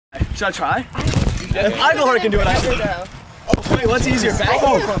Should I try? If Ivanhoe can do it, I can do it. Oh, wait, what's easier? Back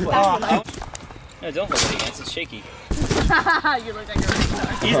or front flip? No, don't hold it against. It's shaky. You look like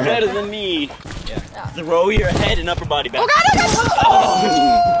you're He's better than me. Yeah. Throw your head and upper body back. You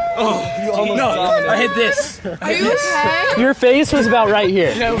almost dominated. I hit this. Are you okay? Your face was about right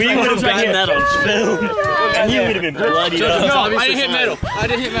here. We would have gotten that on film. And you would have been bloody. No, I didn't hit metal. I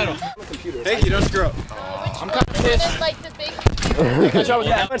didn't hit metal. Hey, you don't screw up. I'm kind of pissed. Like the big.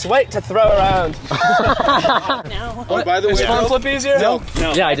 Let's wait to throw around. Oh, by the way, is front flip easier? No.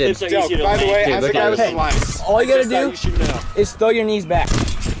 Yeah, I did. By the way, I'm the guy with the lines. All you gotta do is throw your knees back.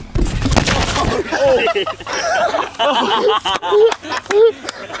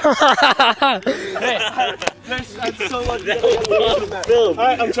 That's so much better.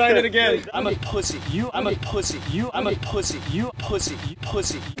 Alright, I'm trying it again. I'm a pussy. I'm a pussy. I'm a pussy. You pussy. You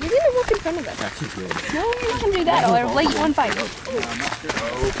pussy. You're gonna walk in front of us. That's too good. No, you're not gonna do that. I'll let you one fight.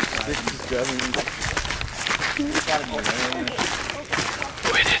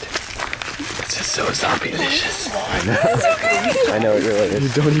 It's just so zombie delicious. I know. I know it really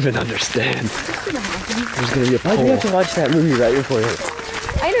is. You don't even understand. There's gonna be a poll. Why'd you have to watch that movie right before it?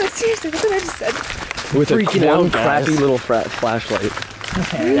 I know, seriously, that's what I just said. With a one crappy little flashlight.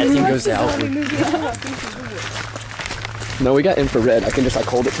 That thing goes out. No, we got infrared. I can just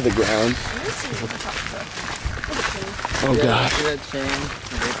hold it to the ground. Oh god.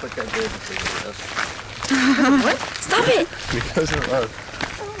 What? Stop it! Because it was.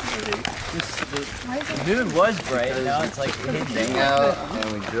 The moon was bright, and now it's like Hang out,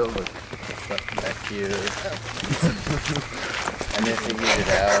 and we drilled the stuff back here. And then figured it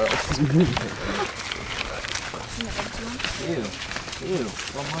out.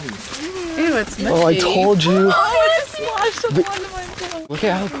 Ew, it's mushy. Oh, I told you. Oh, it splashed on one of my clothes. Look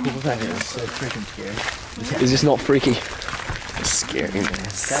at how cool that is. It's so freaking scary. Is this not freaky? It's scary, man.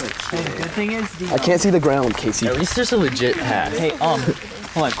 The good thing is, I can't see the ground, Casey. at least there's a legit path. Hey, hold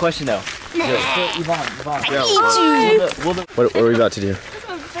on, question though. Yvonne. What are we about to do?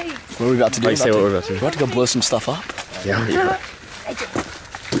 What are we about to do? Like, say what we're about to do. We're about to go blow some stuff up. Yeah.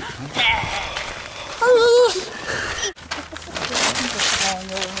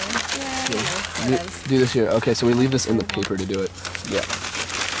 Do this here. Okay, so we leave this in the paper to do it. Yeah.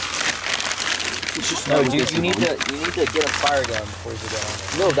 No, you need to get a fire gun before you go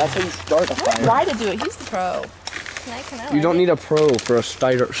on. No, that's how you start a fire. Try to do it. He's the pro. Can I You don't need a pro for a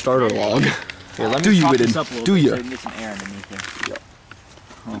starter log. Here, let me Do you, prop Whitten? this up a little Do bit you? so I can get some air underneath here.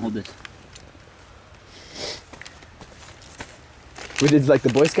 Yeah. Hold this. Whitten's like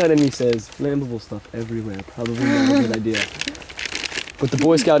the Boy Scout in me says, flammable stuff everywhere. Probably not a good idea. But the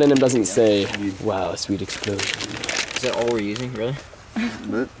Boy Scout in him doesn't say, wow, sweet explosion. Is that all we're using, really?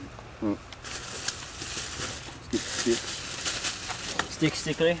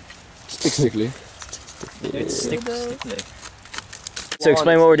 Stickly? Stickly. It's stickly. So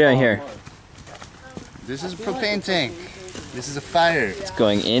explain what we're doing here. This is a propane tank. This is a fire. It's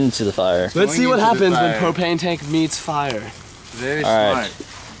going into the fire. Let's see what into the happens when fire. propane tank meets fire. Very All right.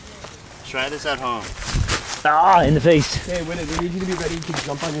 smart. Try this at home. Ah, in the face. Hey, Whitten, we need you to be ready to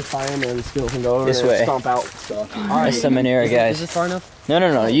jump on your fireman skills and go over This there way. and stomp out stuff. Alright, some Manera guys. Is it far enough?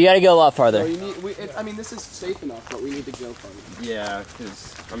 No. You gotta go a lot farther. I mean, this is safe enough, but we need to go from it. Yeah,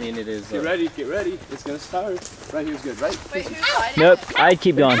 because, I mean, it is. Get ready. It's gonna start. Right here's good, right? Wait, who's fighting? Nope, I'd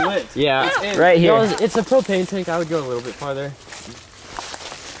keep going. Yeah. Right here. No, it's a propane tank. I would go a little bit farther.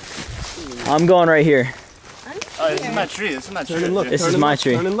 I'm going right here. Oh, this is my tree. Turn and look. This turn is and my look,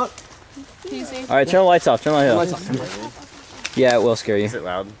 tree. Turn and look. Alright, turn the lights off. Turn the lights off. Yeah, it will scare you. Is it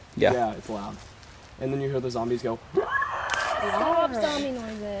loud? Yeah. Yeah, it's loud. And then you hear the zombies go. Stop zombie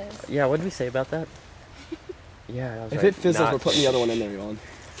noises. Yeah, what did we say about that? Yeah, I was If right. it fizzles, we're putting the other one in there, Yon.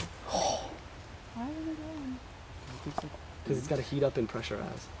 Why are we going? Because it's got to heat up and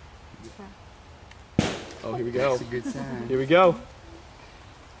pressurize. Oh, here we go. That's a good sign. Here we go.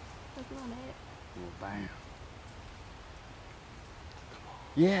 That's not it. Bam.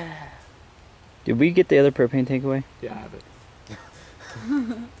 Yeah. Did we get the other propane tank away? Yeah, I have it.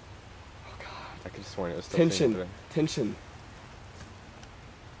 I could have sworn it was still Tension. Tension.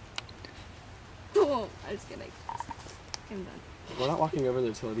 Oh, I'm just kidding. I'm done. We're not walking over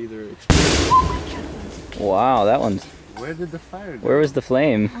there till it either explodes. Wow, that one's. Where did the fire go? Where was the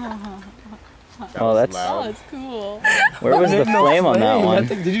flame? Oh, that's. Oh, it's cool. Where was the flame on that one?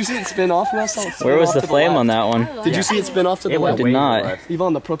 Did you see it spin off? Where was the flame on that one? Did you see it spin off to the It left? did not.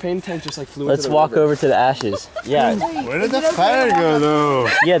 Yvonne, the propane tank just like flew Let's into the walk river. over to the ashes. Yeah, Where did the fire go, though?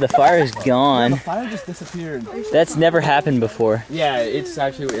 yeah, the fire is The gone. fire just disappeared. That's never happened before. Yeah, it's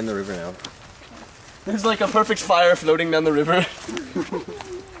actually in the river now. There's like a perfect fire floating down the river.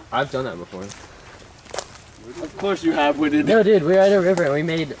 I've done that before. Of course you have. We did. No, dude, we were at a river and we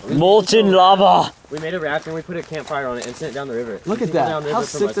made Molten lava. We made a raft and we put a campfire on it and sent it down the river. Look at that. How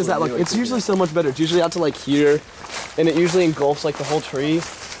sick does that look? It's usually so much better. It's usually out to like here, and it usually engulfs like the whole tree.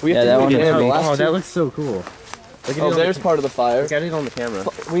 We have to that do one it again. is The big. last Oh, two- that looks so cool. Look at it Oh, on there's the, part of the fire. look at it on the camera.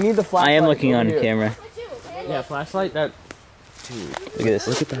 We need the flashlight. I am looking over on here. camera. Yeah, flashlight. That. Dude, Look at this.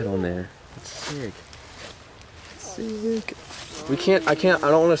 look at that on there. That's sick. Sick. We can't. I can't. I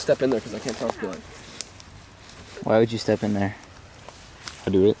don't want to step in there because I can't tell what's going. Why would you step in there? I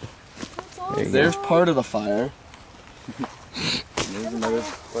do it. There you There's go. part of the fire. There's another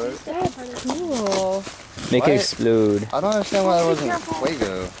part. That's cool. Make What? it explode. I don't understand why there wasn't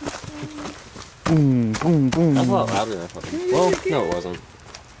fuego. Boom, boom, boom. That's a lot louder than I thought. Well, no, it wasn't.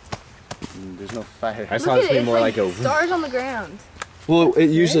 There's no fire. I saw it to be more like a. stars on the ground. Well, it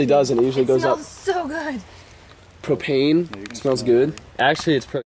usually does, and it usually It goes up. smells so good. Propane smells good. Actually, it's.